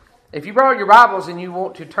If you brought your Bibles and you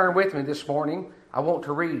want to turn with me this morning, I want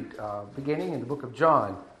to read beginning in the book of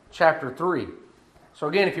John, chapter 3. So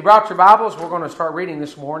again, if you brought your Bibles, we're going to start reading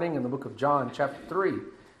this morning in the book of John, chapter 3.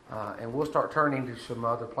 And we'll start turning to some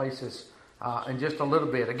other places in just a little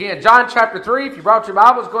bit. Again, John chapter 3, if you brought your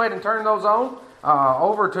Bibles, go ahead and turn those on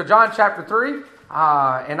over to John chapter 3.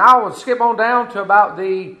 And I will skip on down to about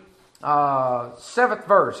the 7th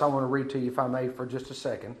verse. I want to read to you, if I may, for just a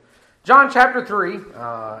second. John chapter 3,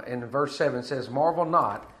 in verse 7 says, "Marvel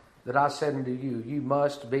not that I said unto you, you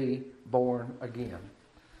must be born again."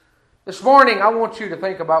 This morning, I want you to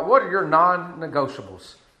think about what are your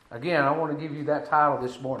non-negotiables. Again, I want to give you that title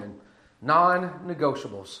this morning,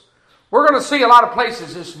 non-negotiables. We're going to see a lot of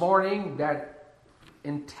places this morning that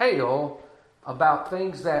entail about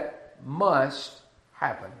things that must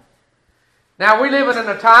happen. Now, we live in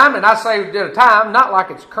a time, and I say a time, not like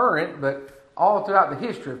it's current, but all throughout the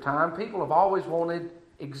history of time, people have always wanted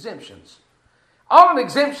exemptions. All an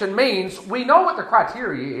exemption means, we know what the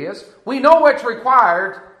criteria is, we know what's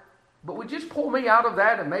required, but would you just pull me out of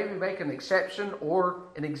that and maybe make an exception or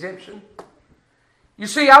an exemption? You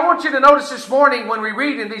see, I want you to notice this morning when we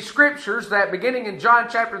read in these scriptures that beginning in John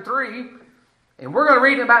chapter 3, and we're going to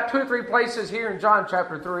read in about 2 or 3 places here in John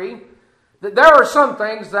chapter 3, that there are some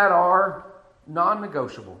things that are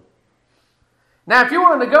non-negotiable. Now, if you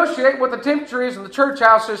want to negotiate what the temperature is in the church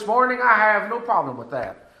house this morning, I have no problem with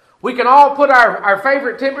that. We can all put our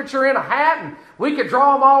favorite temperature in a hat, and we can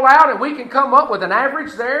draw them all out, and we can come up with an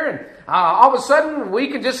average there, and all of a sudden we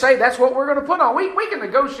can just say that's what we're going to put on. We can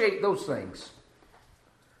negotiate those things.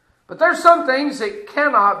 But there's some things that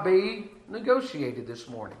cannot be negotiated this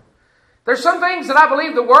morning. There's some things that I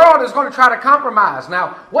believe the world is going to try to compromise.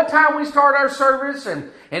 Now, what time we start our service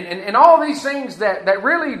and all these things that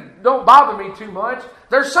really don't bother me too much,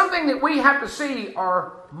 there's something that we have to see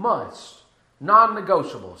are must,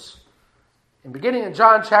 non-negotiables. And beginning in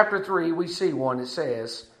John chapter 3, we see one that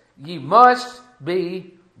says, "Ye must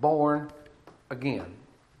be born again."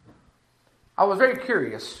 I was very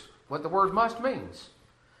curious what the word must means.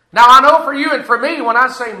 Now, I know for you and for me, when I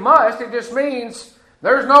say must, it just means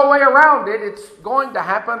there's no way around it. It's going to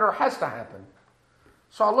happen or has to happen.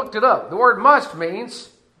 So I looked it up. The word must means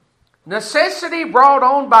necessity brought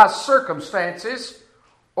on by circumstances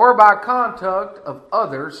or by conduct of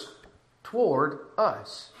others toward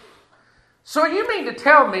us. So you mean to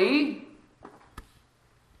tell me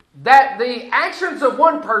that the actions of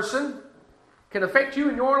one person can affect you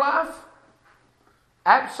in your life?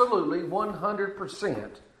 Absolutely,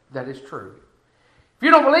 100% that is true. If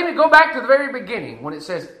you don't believe me, go back to the very beginning when it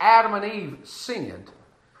says Adam and Eve sinned.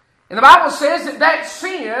 And the Bible says that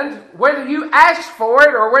sin, whether you asked for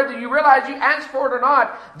it or whether you realize you asked for it or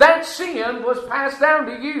not, that sin was passed down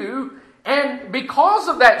to you. And because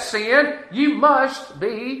of that sin, you must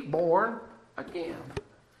be born again.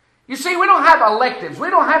 You see, we don't have electives. We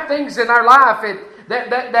don't have things in our life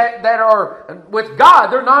that are with God.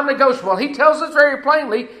 They're non-negotiable. He tells us very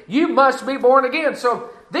plainly, you must be born again. So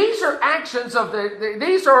these are actions of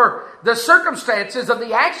these are the circumstances of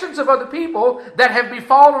the actions of other people that have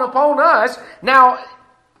befallen upon us. Now,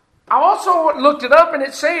 I also looked it up and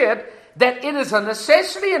it said that it is a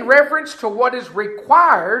necessity in reference to what is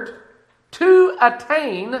required to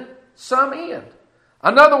attain some end.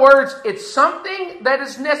 In other words, it's something that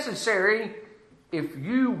is necessary if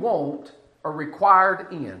you want a required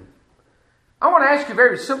end. I want to ask you a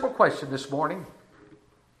very simple question this morning.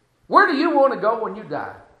 Where do you want to go when you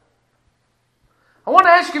die? I want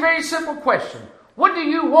to ask you a very simple question. What do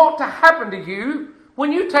you want to happen to you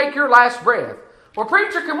when you take your last breath? Well,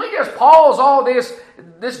 preacher, can we just pause all this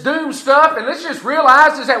doom stuff and let's just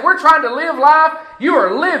realize is that we're trying to live life. You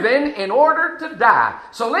are living in order to die.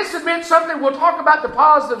 So let's admit something. We'll talk about the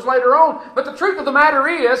positives later on. But the truth of the matter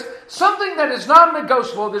is, something that is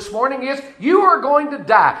non-negotiable this morning is you are going to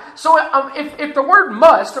die. So if the word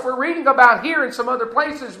must that we're reading about here in some other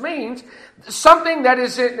places means something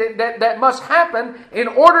that must happen in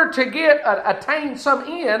order to attain some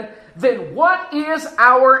end, then what is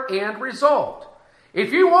our end result?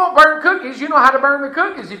 If you want burnt cookies, you know how to burn the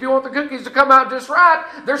cookies. If you want the cookies to come out just right,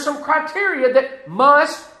 there's some criteria that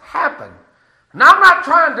must happen. Now, I'm not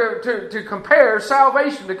trying to compare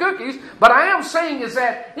salvation to cookies, but I am saying is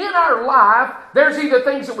that in our life, there's either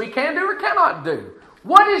things that we can do or cannot do.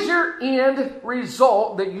 What is your end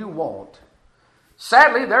result that you want?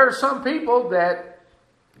 Sadly, there are some people that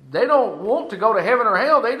they don't want to go to heaven or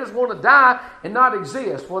hell. They just want to die and not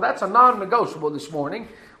exist. Well, that's a non-negotiable this morning.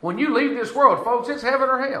 When you leave this world, folks, it's heaven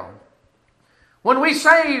or hell. When we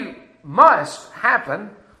say must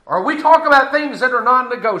happen, or we talk about things that are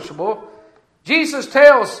non-negotiable, Jesus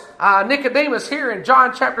tells Nicodemus here in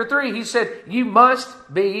John chapter 3, he said, you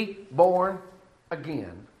must be born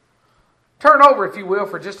again. Turn over, if you will,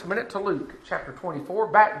 for just a minute to Luke chapter 24.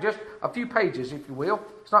 Back just a few pages, if you will.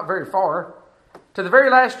 It's not very far. To the very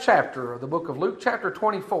last chapter of the book of Luke, chapter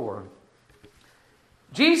 24.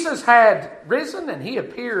 Jesus had risen and he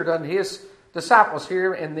appeared unto his disciples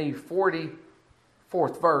here in the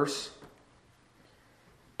 44th verse.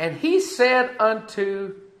 And he said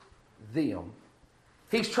unto them.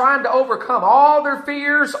 He's trying to overcome all their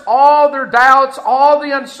fears, all their doubts, all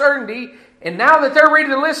the uncertainty. And now that they're ready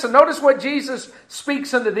to listen, notice what Jesus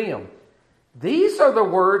speaks unto them. These are the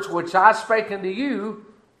words which I spake unto you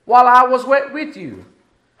while I was with you,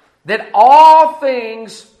 that all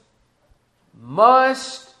things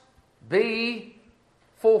must be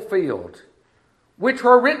fulfilled, which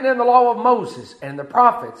were written in the law of Moses and the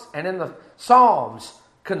prophets and in the Psalms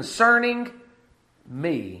concerning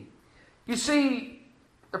me. You see,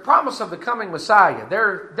 the promise of the coming Messiah,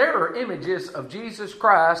 there are images of Jesus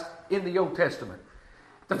Christ in the Old Testament.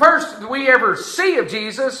 The first we ever see of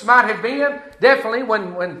Jesus might have been definitely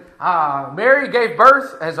when Mary gave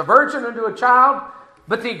birth as a virgin unto a child.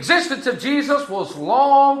 But the existence of Jesus was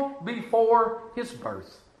long before his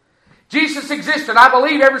birth. Jesus existed, I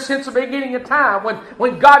believe, ever since the beginning of time,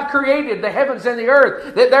 when God created the heavens and the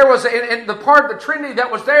earth, that there was in the part of the Trinity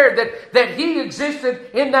that was there, that he existed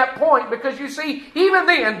in that point. Because you see, even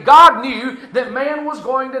then, God knew that man was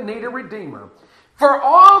going to need a Redeemer. For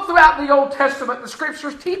all throughout the Old Testament, the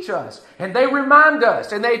Scriptures teach us, and they remind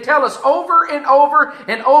us, and they tell us over and over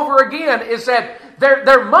and over again, is that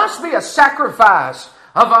there must be a sacrifice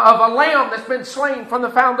of a lamb that's been slain from the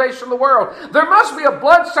foundation of the world. There must be a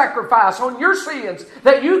blood sacrifice on your sins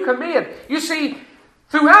that you commit. You see,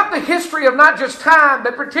 throughout the history of not just time,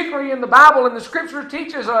 but particularly in the Bible and the Scripture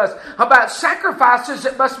teaches us about sacrifices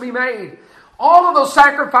that must be made. All of those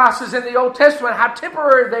sacrifices in the Old Testament, how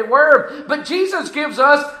temporary they were, but Jesus gives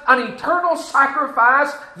us an eternal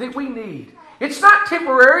sacrifice that we need. It's not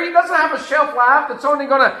temporary. It doesn't have a shelf life that's only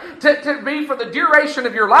going to be for the duration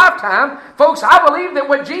of your lifetime. Folks, I believe that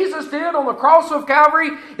what Jesus did on the cross of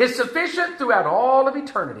Calvary is sufficient throughout all of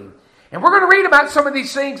eternity. And we're going to read about some of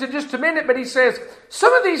these things in just a minute, but he says,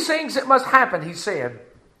 some of these things that must happen, he says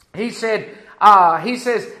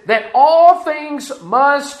that all things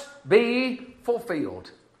must be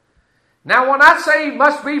fulfilled. Now, when I say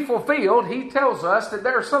must be fulfilled, he tells us that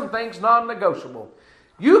there are some things non-negotiable.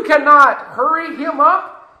 You cannot hurry him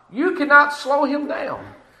up. You cannot slow him down.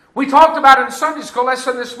 We talked about in the Sunday school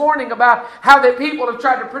lesson this morning about how that people have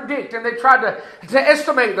tried to predict and they tried to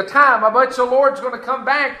estimate the time of which the Lord's going to come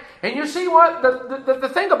back. And you see what? The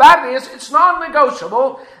thing about it is, it's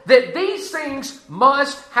non-negotiable that these things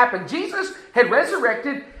must happen. Jesus had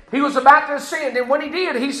resurrected. He was about to ascend. And when he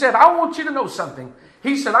did, he said, I want you to know something.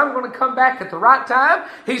 He said, I'm going to come back at the right time.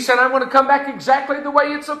 He said, I'm going to come back exactly the way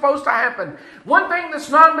it's supposed to happen. One thing that's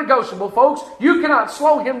non-negotiable, folks, you cannot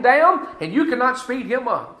slow him down and you cannot speed him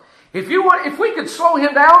up. If we could slow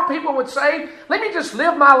him down, people would say, let me just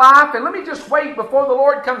live my life and let me just wait before the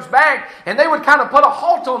Lord comes back. And they would kind of put a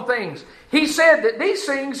halt on things. He said that these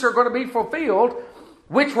things are going to be fulfilled,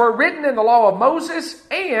 which were written in the law of Moses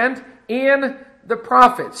and in the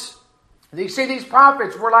prophets. You see, these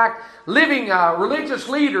prophets were like living religious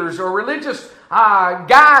leaders or religious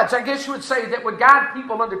guides, I guess you would say, that would guide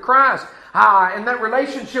people unto Christ in that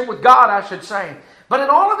relationship with God, I should say. But in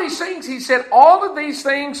all of these things, he said, all of these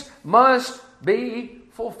things must be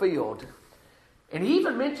fulfilled. And he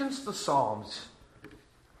even mentions the Psalms.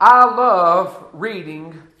 I love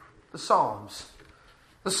reading the Psalms.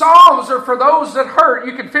 The Psalms are for those that hurt.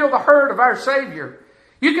 You can feel the hurt of our Savior.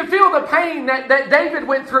 You can feel the pain that David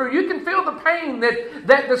went through. You can feel the pain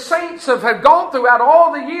that the saints have gone throughout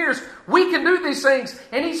all the years. We can do these things.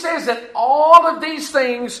 And he says that all of these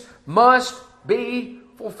things must be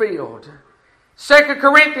fulfilled. 2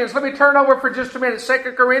 Corinthians, let me turn over for just a minute.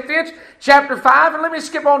 2 Corinthians chapter 5, and let me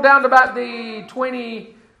skip on down to about the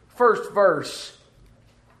 21st verse.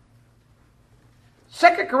 2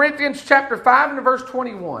 Corinthians chapter 5 and verse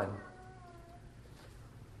 21.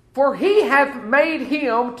 For he hath made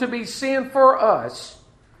him to be sin for us,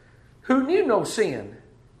 who knew no sin,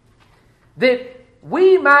 that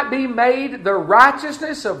we might be made the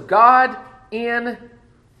righteousness of God in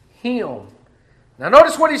him. Now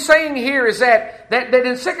notice what he's saying here is that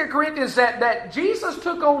in 2 Corinthians that Jesus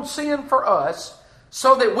took on sin for us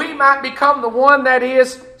so that we might become the one that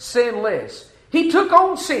is sinless. He took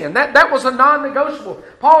on sin. That was a non-negotiable.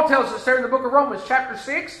 Paul tells us there in the book of Romans chapter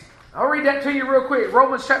 6. I'll read that to you real quick.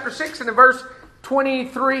 Romans chapter 6 and in verse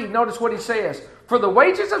 23, notice what he says. For the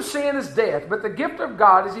wages of sin is death, but the gift of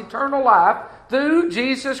God is eternal life through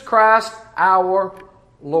Jesus Christ our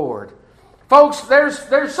Lord. Folks,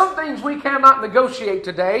 there's some things we cannot negotiate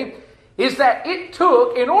today, is that it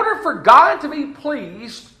took, in order for God to be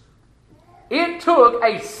pleased, it took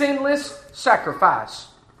a sinless sacrifice.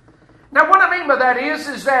 Now what I mean by that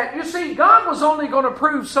is that, you see, God was only going to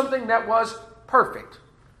prove something that was perfect.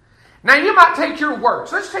 Now you might take your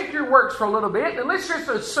works. Let's take your works for a little bit, and let's just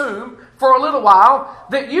assume for a little while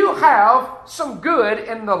that you have some good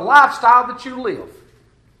in the lifestyle that you live.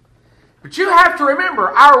 But you have to remember,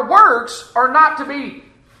 our works are not to be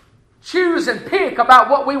choose and pick about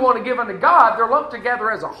what we want to give unto God. They're lumped together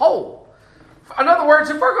as a whole. In other words,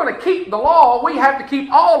 if we're going to keep the law, we have to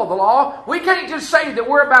keep all of the law. We can't just say that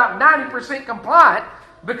we're about 90% compliant,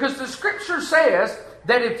 because the Scripture says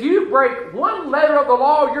that if you break one letter of the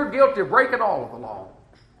law, you're guilty of breaking all of the law.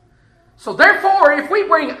 So therefore, if we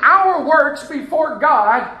bring our works before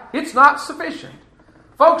God, it's not sufficient.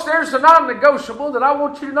 Folks, there's a non-negotiable that I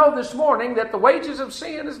want you to know this morning, that the wages of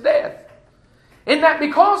sin is death. In that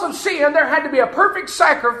because of sin, there had to be a perfect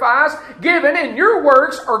sacrifice given, and your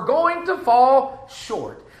works are going to fall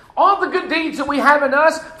short. All the good deeds that we have in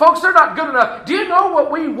us, folks, they're not good enough. Do you know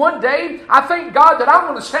what we one day, I thank God that I'm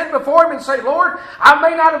going to stand before Him and say, Lord, I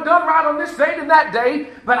may not have done right on this date and that day,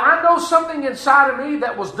 but I know something inside of me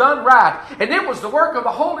that was done right. And it was the work of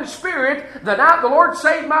the Holy Spirit the night the Lord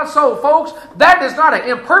saved my soul. Folks, that is not an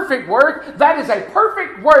imperfect work. That is a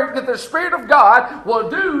perfect work that the Spirit of God will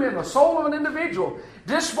do in the soul of an individual.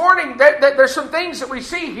 This morning, there's some things that we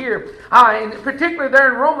see here, and particularly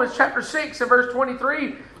there in Romans chapter 6 and verse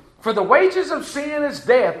 23. For the wages of sin is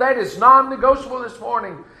death. That is non-negotiable this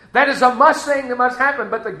morning. That is a must thing that must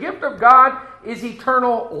happen. But the gift of God is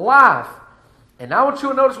eternal life. And I want you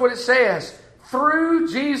to notice what it says.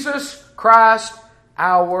 Through Jesus Christ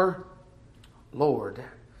our Lord.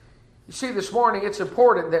 You see, this morning it's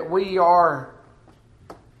important that we are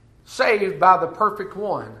saved by the perfect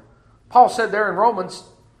one. Paul said there in Romans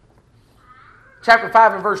chapter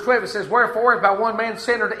 5 and verse 12, it says, Wherefore, as by one man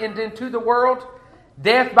sin entered into the world,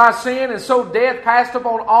 death by sin, and so death passed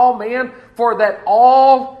upon all men, for that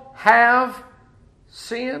all have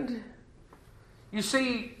sinned. You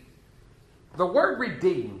see, the word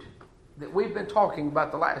redeemed that we've been talking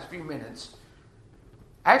about the last few minutes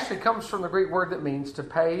actually comes from the Greek word that means to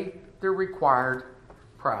pay the required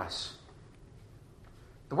price.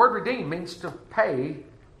 The word redeemed means to pay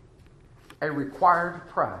a required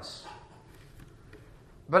price.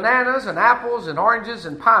 Bananas and apples and oranges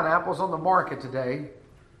and pineapples on the market today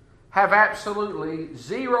have absolutely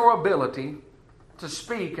zero ability to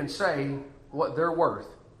speak and say what they're worth.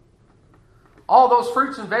 All those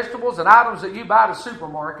fruits and vegetables and items that you buy at a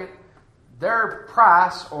supermarket, their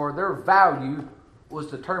price or their value was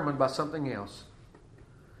determined by something else.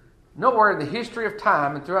 Nowhere in the history of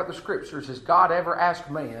time and throughout the Scriptures has God ever asked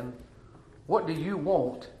man, what do you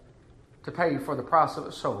want to pay for the price of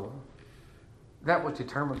a soul? That was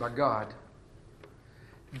determined by God.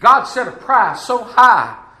 God set a price so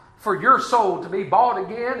high for your soul to be bought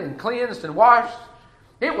again and cleansed and washed.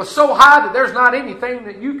 It was so high that there's not anything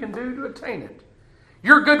that you can do to attain it.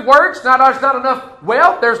 Your good works, there's not enough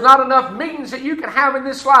wealth, there's not enough means that you can have in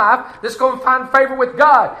this life that's going to find favor with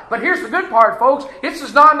God. But here's the good part, folks. It's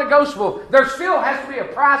as non-negotiable. There still has to be a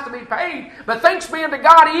price to be paid. But thanks be unto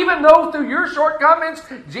God, even though through your shortcomings,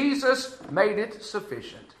 Jesus made it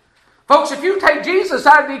sufficient. Folks, if you take Jesus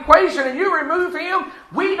out of the equation and you remove Him,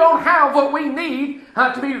 we don't have what we need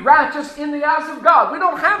to be righteous in the eyes of God. We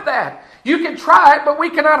don't have that. You can try it, but we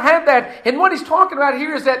cannot have that. And what he's talking about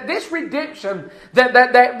here is that this redemption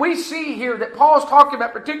that we see here, that Paul's talking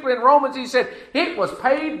about, particularly in Romans, he said, it was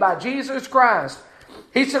paid by Jesus Christ.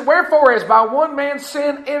 He said, wherefore, as by one man's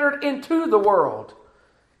sin entered into the world.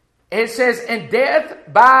 And it says, and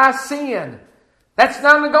death by sin. That's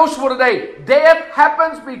non-negotiable today. Death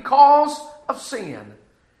happens because of sin.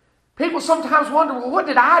 People sometimes wonder, well, what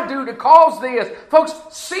did I do to cause this? Folks,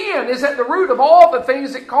 sin is at the root of all the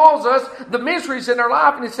things that cause us the miseries in our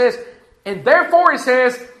life. And it says, and therefore it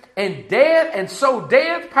says, and so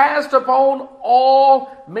death passed upon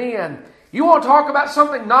all men. You want to talk about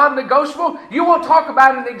something non-negotiable? You want to talk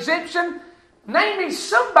about an exemption? Name me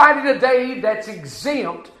somebody today that's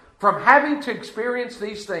exempt from having to experience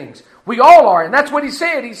these things. We all are, and that's what he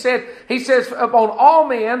said. He says, upon all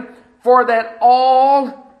men, for that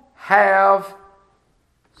all have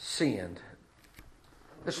sinned.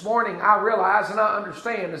 This morning, I realize and I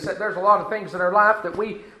understand is that there's a lot of things in our life that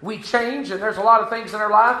we change, and there's a lot of things in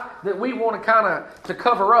our life that we want to kind of to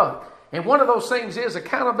cover up. And one of those things is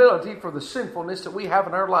accountability for the sinfulness that we have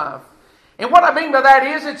in our life. And what I mean by that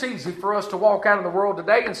is it's easy for us to walk out in the world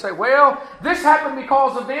today and say, well, this happened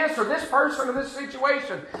because of this or this person or this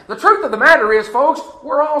situation. The truth of the matter is, folks,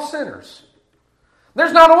 we're all sinners.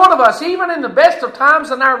 There's not a one of us, even in the best of times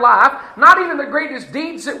in our life, not even the greatest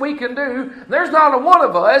deeds that we can do, there's not a one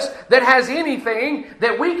of us that has anything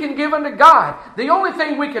that we can give unto God. The only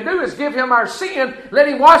thing we can do is give Him our sin, let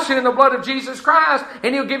Him wash it in the blood of Jesus Christ,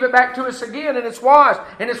 and He'll give it back to us again, and it's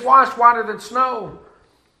washed whiter than snow.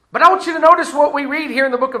 But I want you to notice what we read here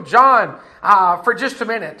in the book of John for just a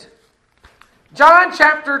minute. John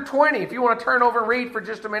chapter 20, if you want to turn over and read for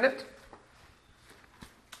just a minute.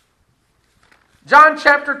 John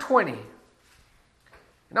chapter 20. And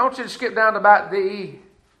I want you to skip down to about the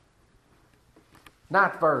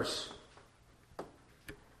 9th verse.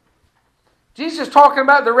 Jesus is talking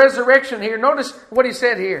about the resurrection here. Notice what He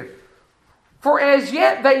said here. For as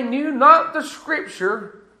yet they knew not the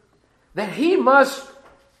Scripture that He must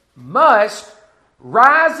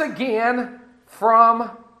rise again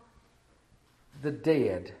from the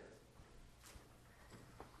dead.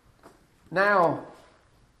 Now,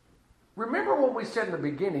 remember what we said in the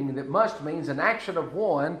beginning, that must means an action of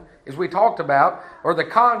one, as we talked about, or the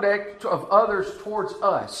conduct of others towards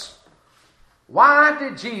us. Why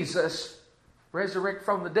did Jesus resurrect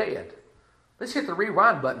from the dead? Let's hit the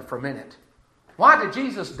rewind button for a minute. Why did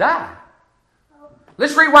Jesus die?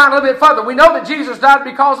 Let's rewind a little bit further. We know that Jesus died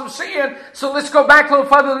because of sin, so let's go back a little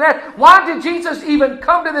further than that. Why did Jesus even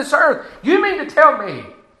come to this earth? You mean to tell me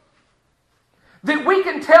that we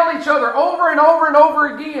can tell each other over and over and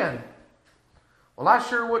over again, well, I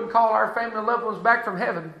sure wouldn't call our family and loved ones back from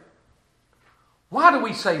heaven. Why do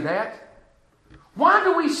we say that? Why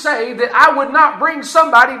do we say that I would not bring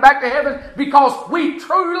somebody back to heaven? Because we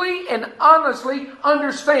truly and honestly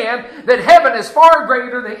understand that heaven is far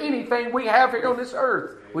greater than anything we have here on this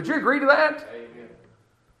earth. Would you agree to that? Amen.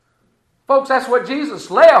 Folks, that's what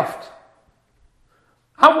Jesus left.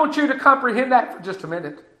 I want you to comprehend that for just a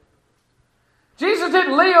minute. Jesus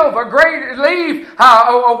didn't leave a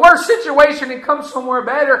worse situation and come somewhere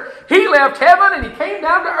better. He left heaven and He came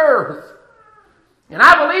down to earth. And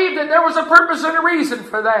I believe that there was a purpose and a reason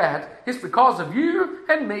for that. It's because of you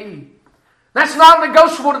and me. That's not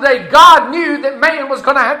negotiable today. God knew that man was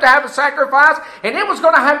going to have a sacrifice, and it was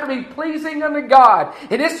going to have to be pleasing unto God.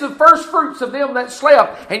 And it's the first fruits of them that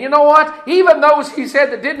slept. And you know what? Even those, He said,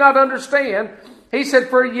 that did not understand, He said,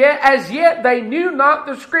 for as yet they knew not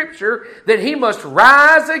the Scripture that He must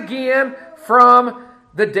rise again from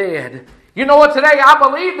the dead. You know what, today I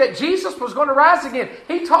believe that Jesus was going to rise again.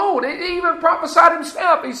 He even prophesied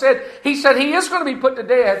Himself. He said He is going to be put to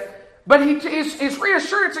death. But his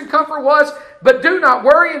reassurance and comfort was, but do not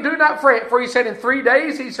worry and do not fret. For He said in 3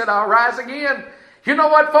 days, He said, I'll rise again. You know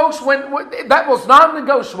what, folks? When that was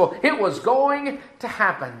non-negotiable. It was going to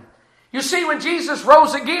happen. You see, when Jesus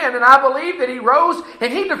rose again, and I believe that He rose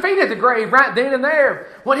and He defeated the grave right then and there.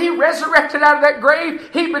 When He resurrected out of that grave,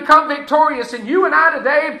 He become victorious. And you and I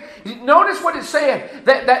today, notice what it said,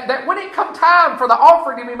 that when it come time for the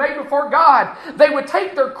offering to be made before God, they would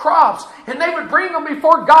take their crops and they would bring them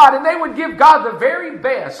before God, and they would give God the very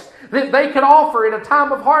best that they could offer in a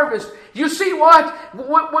time of harvest. You see what?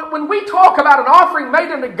 When we talk about an offering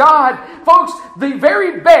made unto God, folks, the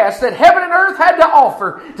very best that heaven and earth had to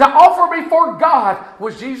offer before God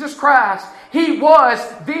was Jesus Christ. He was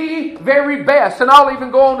the very best. And I'll even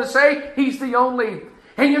go on to say, He's the only.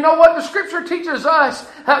 And you know what? The Scripture teaches us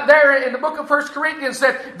there in the book of 1 Corinthians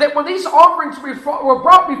that when these offerings were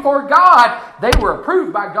brought before God, they were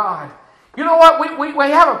approved by God. You know what?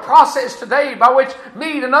 We have a process today by which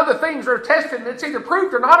meat and other things are tested, and it's either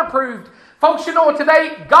approved or not approved. Folks, you know what?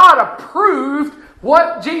 Today, God approved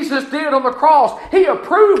what Jesus did on the cross. He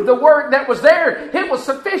approved the work that was there. It was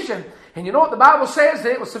sufficient. And you know what the Bible says?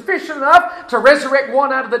 That it was sufficient enough to resurrect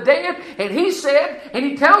one out of the dead. And He said, and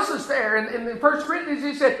He tells us there in 1 Corinthians,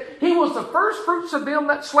 He said, He was the first fruits of them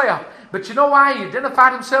that slept. But you know why He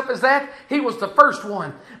identified Himself as that? He was the first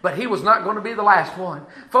one, but He was not going to be the last one.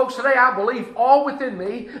 Folks, today I believe all within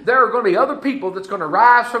me, there are going to be other people that's going to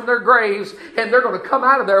rise from their graves, and they're going to come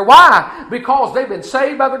out of there. Why? Because they've been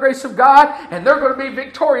saved by the grace of God, and they're going to be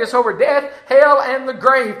victorious over death, hell, and the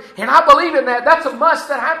grave. And I believe in that. That's a must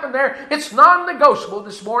that happened there. It's non-negotiable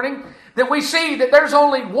this morning that we see that there's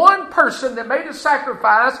only one person that made a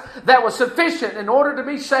sacrifice that was sufficient in order to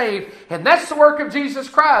be saved, and that's the work of Jesus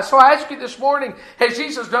Christ. So I ask you this morning, has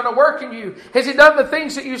Jesus done a work in you? Has He done the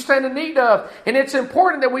things that you stand in need of? And it's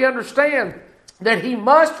important that we understand that He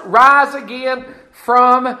must rise again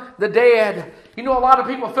from the dead. You know, a lot of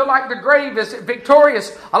people feel like the grave is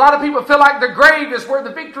victorious. A lot of people feel like the grave is where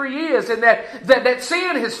the victory is, and that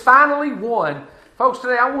sin has finally won. Folks,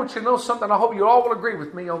 today I want you to know something. I hope you all will agree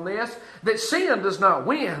with me on this. That sin does not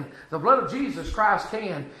win. The blood of Jesus Christ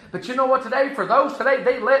can. But you know what today? For those today,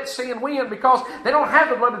 they let sin win because they don't have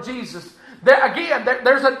the blood of Jesus.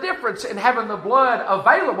 There's a difference in having the blood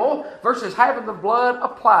available versus having the blood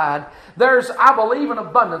applied. There's, I believe, an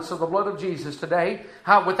abundance of the blood of Jesus today.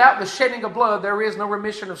 Without the shedding of blood, there is no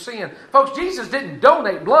remission of sin. Folks, Jesus didn't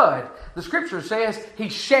donate blood. The Scripture says He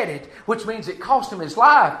shed it, which means it cost Him His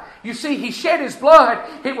life. You see, He shed His blood.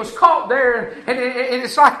 It was caught there, and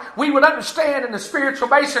it's like we would understand in the spiritual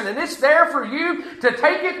basin, and it's there for you to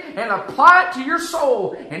take it and apply it to your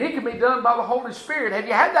soul, and it can be done by the Holy Spirit. Have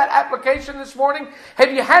you had that application this morning?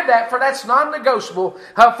 Have you had that? For that's non-negotiable.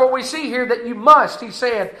 For we see here that you must, He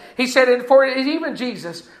said, and for even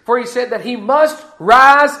Jesus, for He said that He must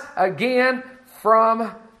rise again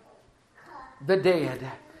from the dead.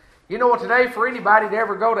 You know what, today, for anybody to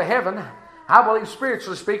ever go to heaven, I believe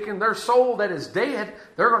spiritually speaking, their soul that is dead,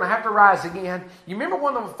 they're going to have to rise again. You remember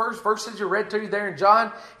one of the first verses you read to you there in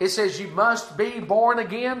John? It says, you must be born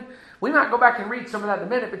again. We might go back and read some of that in a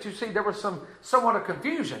minute, but you see there was somewhat of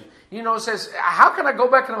confusion. You know, it says, how can I go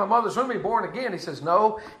back into my mother's womb and be born again? He says,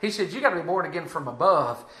 no. He says, you got to be born again from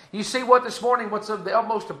above. You see what this morning, what's of the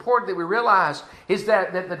utmost important that we realize is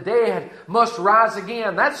that the dead must rise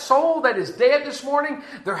again. That soul that is dead this morning,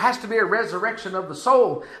 there has to be a resurrection of the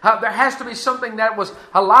soul. There has to be something that was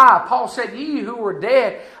alive. Paul said, ye who were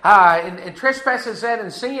dead in trespasses and in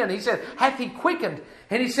sin, he said, hath He quickened.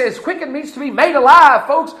 And he says, quicken means to be made alive,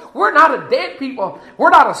 folks. We're not a dead people. We're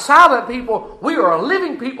not a silent people. We are a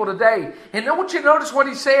living people today. And I want you to notice what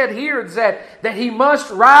he said here is that He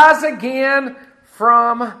must rise again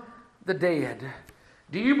from the dead.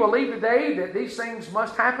 Do you believe today that these things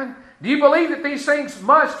must happen? Do you believe that these things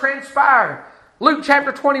must transpire? Luke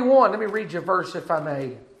chapter 21. Let me read you a verse if I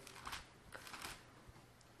may.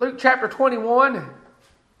 Luke chapter 21. Let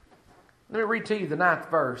me read to you the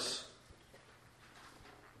 9th verse.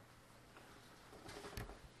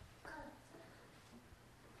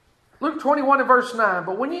 Luke 21 and verse 9,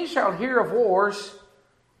 but when ye shall hear of wars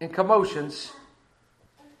and commotions,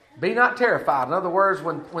 be not terrified. In other words,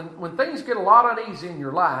 when things get a lot uneasy in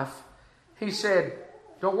your life, he said,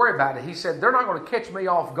 don't worry about it. He said, they're not going to catch me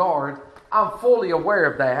off guard. I'm fully aware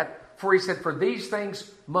of that. For he said, for these things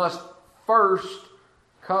must first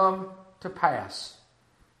come to pass.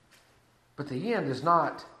 But the end is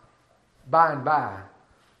not by and by.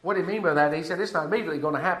 What do you mean by that? He said, it's not immediately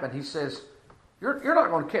going to happen. He says, You're not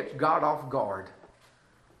going to catch God off guard.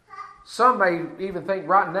 Some may even think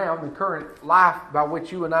right now in the current life by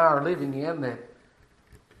which you and I are living in that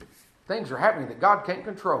things are happening that God can't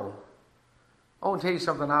control. I want to tell you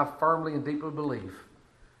something I firmly and deeply believe.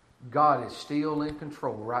 God is still in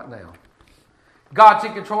control right now. God's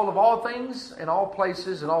in control of all things and all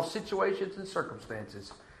places and all situations and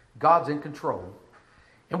circumstances. God's in control.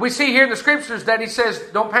 And we see here in the Scriptures that He says,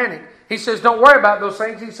 don't panic. He says, don't worry about those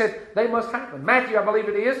things. He said, they must happen. Matthew, I believe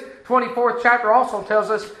it is, 24th chapter also tells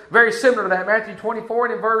us very similar to that. Matthew 24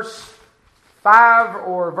 and in verse 5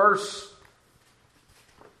 or verse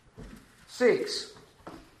 6.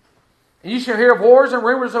 And you shall hear of wars and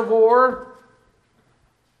rumors of war,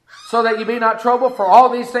 so that you be not troubled, for all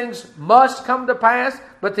these things must come to pass,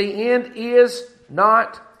 but the end is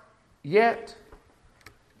not yet.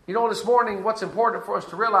 You know, this morning, what's important for us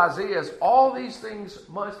to realize is all these things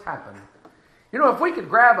must happen. You know, if we could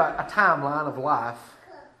grab a timeline of life,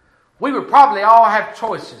 we would probably all have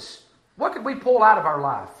choices. What could we pull out of our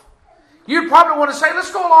life? You'd probably want to say,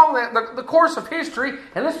 let's go along the course of history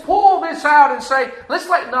and let's pull this out and say, let's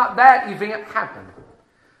let not that event happen.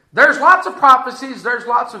 There's lots of prophecies, there's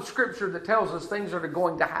lots of scripture that tells us things that are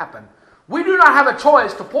going to happen. We do not have a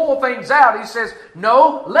choice to pull things out. He says,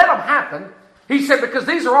 no, let them happen. He said, because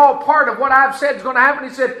these are all part of what I've said is going to happen.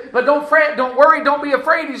 He said, but don't fret, don't worry, don't be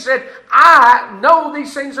afraid. He said, I know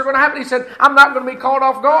these things are going to happen. He said, I'm not going to be caught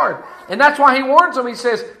off guard. And that's why he warns them. He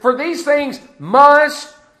says, for these things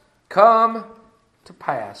must come to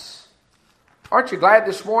pass. Aren't you glad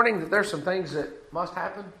this morning that there's some things that must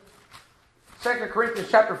happen? 2 Corinthians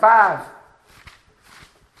chapter 5.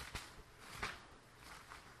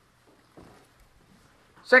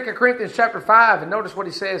 2 Corinthians chapter 5, and notice what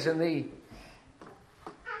he says in the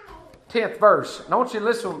 10th verse. And I want you to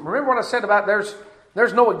listen. Remember what I said about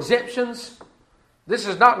there's no exemptions. This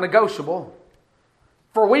is not negotiable.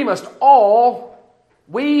 For we must all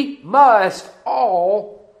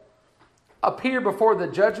appear before the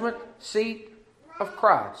judgment seat of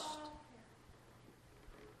Christ.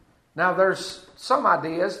 Now there's some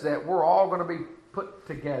ideas that we're all going to be put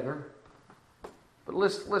together. But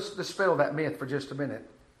let's dispel that myth for just a minute.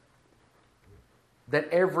 That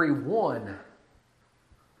every one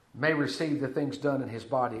may receive the things done in his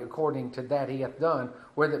body according to that he hath done,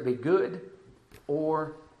 whether it be good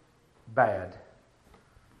or bad.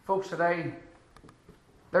 Folks, today,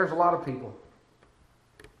 there's a lot of people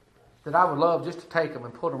that I would love just to take them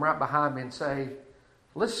and put them right behind me and say,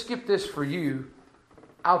 let's skip this for you.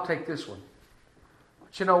 I'll take this one.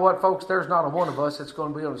 But you know what, folks? There's not a one of us that's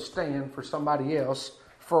going to be able to stand for somebody else,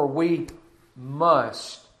 for we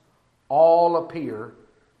must all appear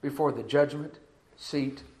before the judgment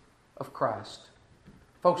seat of Christ.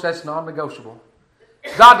 Folks, that's non-negotiable.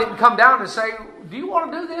 God didn't come down and say, do you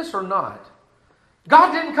want to do this or not?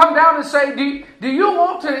 God didn't come down and say, do you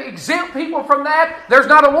want to exempt people from that? There's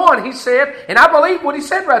not a one, he said. And I believe what he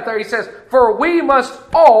said right there. He says, for we must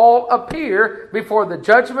all appear before the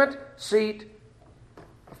judgment seat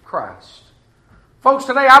of Christ. Folks,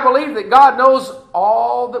 today I believe that God knows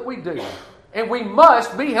all that we do. And we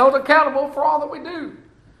must be held accountable for all that we do.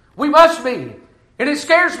 We must be. And it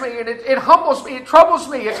scares me, and it humbles me, it troubles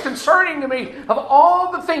me, it's concerning to me of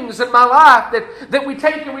all the things in my life that we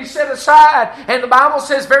take and we set aside. And the Bible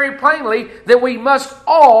says very plainly that we must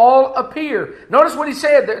all appear. Notice what he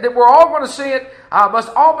said, that we're all going to see it, must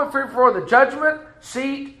all appear before the judgment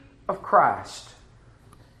seat of Christ.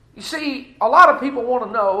 You see, a lot of people want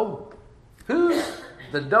to know who's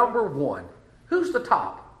the number one, who's the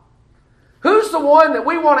top. Who's the one that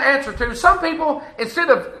we want to answer to? Some people, instead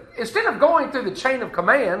of going through the chain of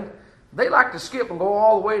command, they like to skip and go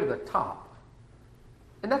all the way to the top.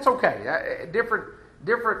 And that's okay.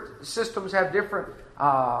 Different systems have different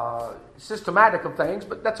systematic of things,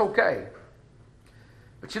 but that's okay.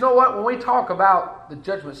 But you know what? When we talk about the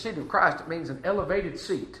judgment seat of Christ, it means an elevated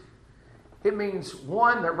seat. It means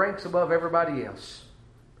one that ranks above everybody else.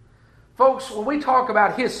 Folks, when we talk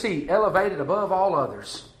about his seat elevated above all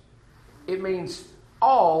others, it means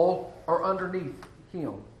all are underneath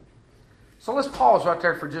him. So let's pause right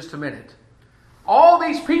there for just a minute. All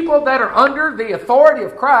these people that are under the authority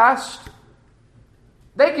of Christ,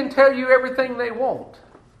 they can tell you everything they want.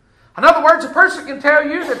 In other words, a person can tell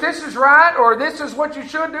you that this is right or this is what you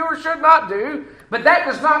should do or should not do, but that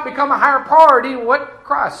does not become a higher priority than what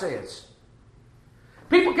Christ says.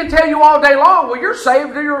 People can tell you all day long, well, you're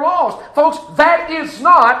saved or you're lost. Folks, that is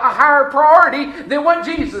not a higher priority than what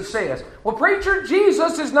Jesus says. Well, preacher,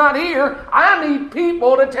 Jesus is not here. I need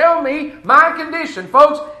people to tell me my condition.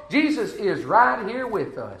 Folks, Jesus is right here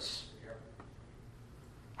with us.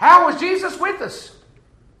 How is Jesus with us?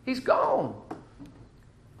 He's gone.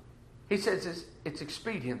 He says it's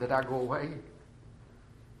expedient that I go away.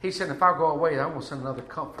 He said, if I go away, I'm going to send another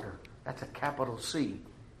comforter. That's a capital C.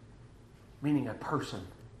 Meaning a person.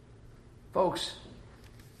 Folks,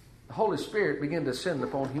 the Holy Spirit began to descend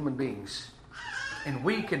upon human beings. And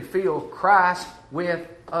we can feel Christ with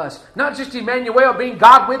us. Not just Emmanuel being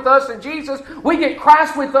God with us and Jesus. We get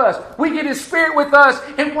Christ with us. We get His Spirit with us.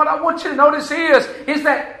 And what I want you to notice is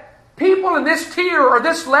that people in this tier or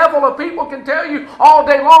this level of people can tell you all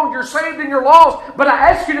day long you're saved and you're lost. But I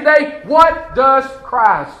ask you today, what does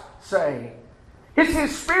Christ say? Has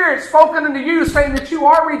His Spirit spoken unto you saying that you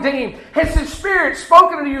are redeemed? Has His Spirit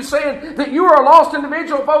spoken unto you saying that you are a lost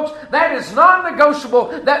individual? Folks, that is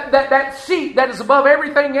non-negotiable. That seat that is above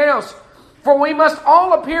everything else. For we must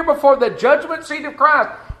all appear before the judgment seat of Christ.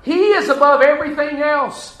 He is above everything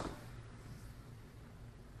else.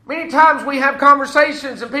 Many times we have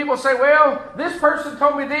conversations and people say, well, this person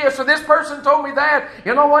told me this or this person told me that.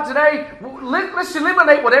 You know what today? Let's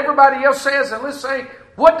eliminate what everybody else says and let's say,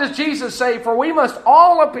 what does Jesus say? For we must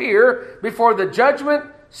all appear before the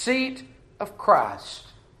judgment seat of Christ.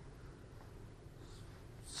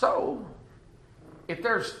 So, if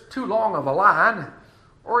there's too long of a line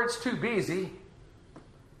or it's too busy,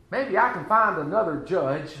 maybe I can find another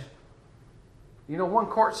judge. You know, one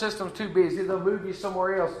court system's too busy, they'll move you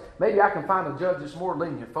somewhere else. Maybe I can find a judge that's more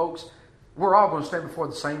lenient. Folks, we're all going to stand before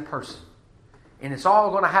the same person. And it's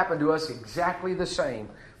all going to happen to us exactly the same.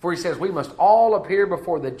 For he says, we must all appear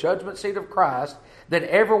before the judgment seat of Christ, that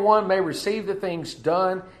everyone may receive the things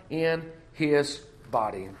done in his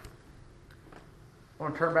body. I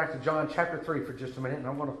want to turn back to John chapter 3 for just a minute, and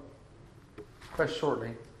I'm going to press shortly.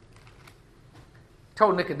 He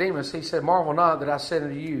told Nicodemus, he said, marvel not that I said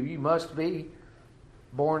unto you, you must be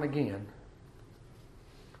born again.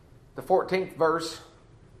 The 14th verse,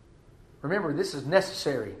 remember, this is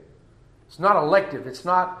necessary. It's not elective. It's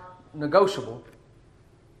not negotiable.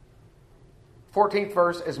 14th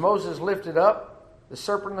verse, as Moses lifted up the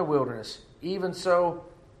serpent in the wilderness, even so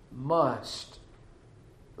must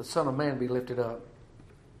the Son of Man be lifted up.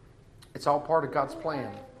 It's all part of God's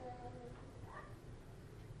plan.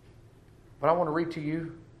 But I want to read to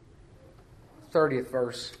you 30th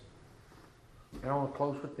verse. And I want to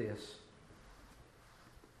close with this.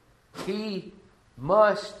 He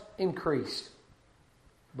must increase,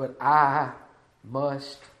 but I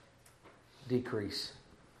must decrease.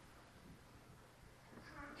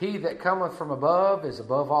 He that cometh from above is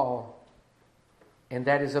above all, and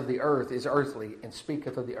that is of the earth is earthly, and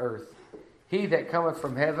speaketh of the earth. He that cometh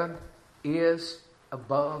from heaven is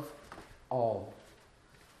above all.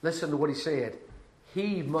 Listen to what he said.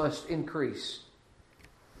 He must increase.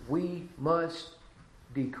 We must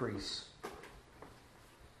decrease.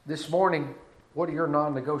 This morning, what are your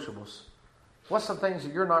non-negotiables? What's some things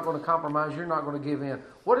that you're not going to compromise, you're not going to give in?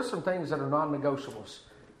 What are some things that are non-negotiables?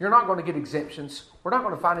 You're not going to get exemptions. We're not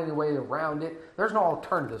going to find any way around it. There's no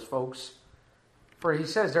alternatives, folks. For he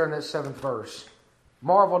says there in that 7th verse,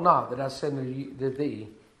 marvel not that I said to thee,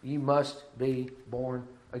 ye must be born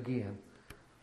again.